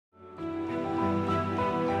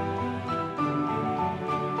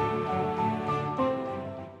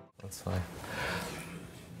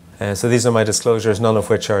So these are my disclosures, none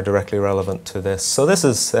of which are directly relevant to this. So this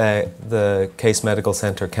is the Case Medical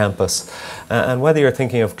Center campus. And whether you're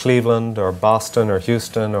thinking of Cleveland or Boston or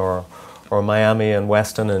Houston or Miami and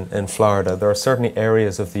Weston in Florida, there are certainly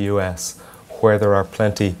areas of the US where there are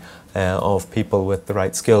plenty of people with the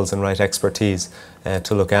right skills and right expertise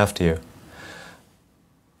to look after you.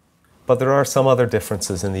 But there are some other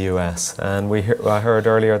differences in the US, and I heard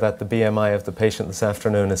earlier that the BMI of the patient this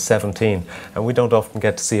afternoon is 17, and we don't often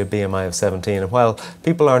get to see a BMI of 17. And while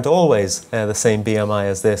people aren't always the same BMI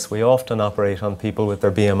as this, we often operate on people with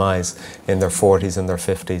their BMIs in their 40s and their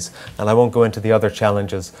 50s. And I won't go into the other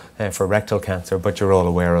challenges for rectal cancer, but you're all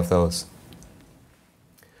aware of those.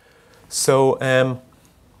 So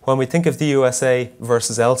when we think of the USA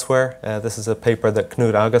versus elsewhere, this is a paper that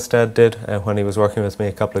Knut Agestad did when he was working with me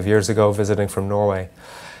a couple of years ago, visiting from Norway.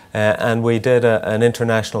 And we did an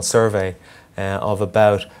international survey of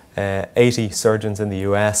about 80 surgeons in the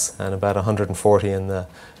US and about 140 in the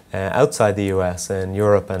outside the US, in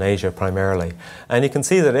Europe and Asia primarily. And you can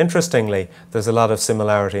see that, interestingly, there's a lot of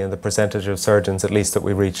similarity in the percentage of surgeons, at least that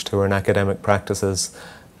we reached, who are in academic practices.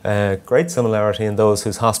 Great similarity in those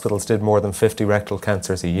whose hospitals did more than 50 rectal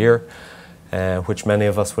cancers a year, which many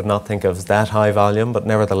of us would not think of as that high volume, but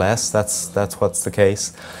nevertheless, that's what's the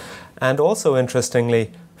case. And also, interestingly,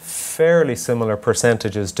 fairly similar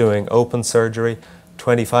percentages doing open surgery,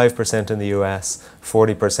 25% in the US,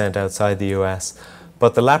 40% outside the US.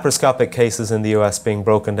 But the laparoscopic cases in the US being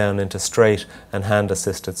broken down into straight and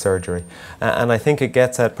hand-assisted surgery. And I think it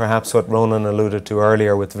gets at perhaps what Ronan alluded to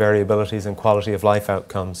earlier with variabilities in quality of life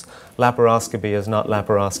outcomes. Laparoscopy is not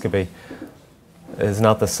laparoscopy, is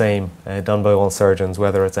not the same done by all surgeons,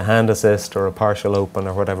 whether it's a hand assist or a partial open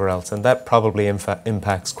or whatever else. And that probably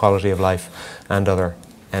impacts quality of life and other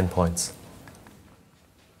endpoints.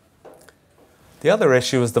 The other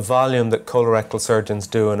issue is the volume that colorectal surgeons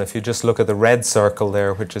do, and if you just look at the red circle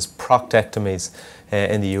there, which is proctectomies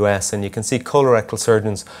in the US, and you can see colorectal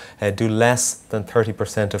surgeons do less than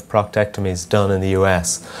 30% of proctectomies done in the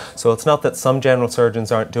US. So it's not that some general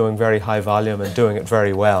surgeons aren't doing very high volume and doing it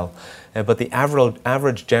very well, but the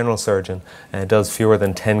average general surgeon does fewer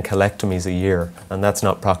than 10 colectomies a year, and that's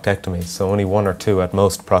not proctectomies, so only 1 or 2 at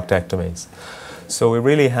most proctectomies. So we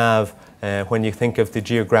really have when you think of the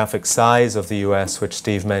geographic size of the US, which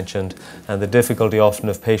Steve mentioned, and the difficulty often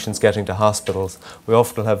of patients getting to hospitals, we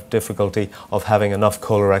often have difficulty of having enough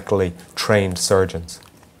colorectally trained surgeons.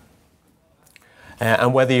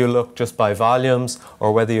 And whether you look just by volumes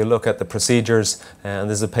or whether you look at the procedures, and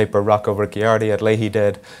this is a paper Rocco Ricciardi at Leahy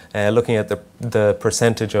did, looking at the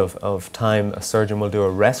percentage of time a surgeon will do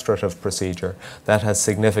a restorative procedure, that has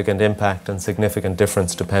significant impact and significant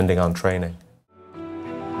difference depending on training.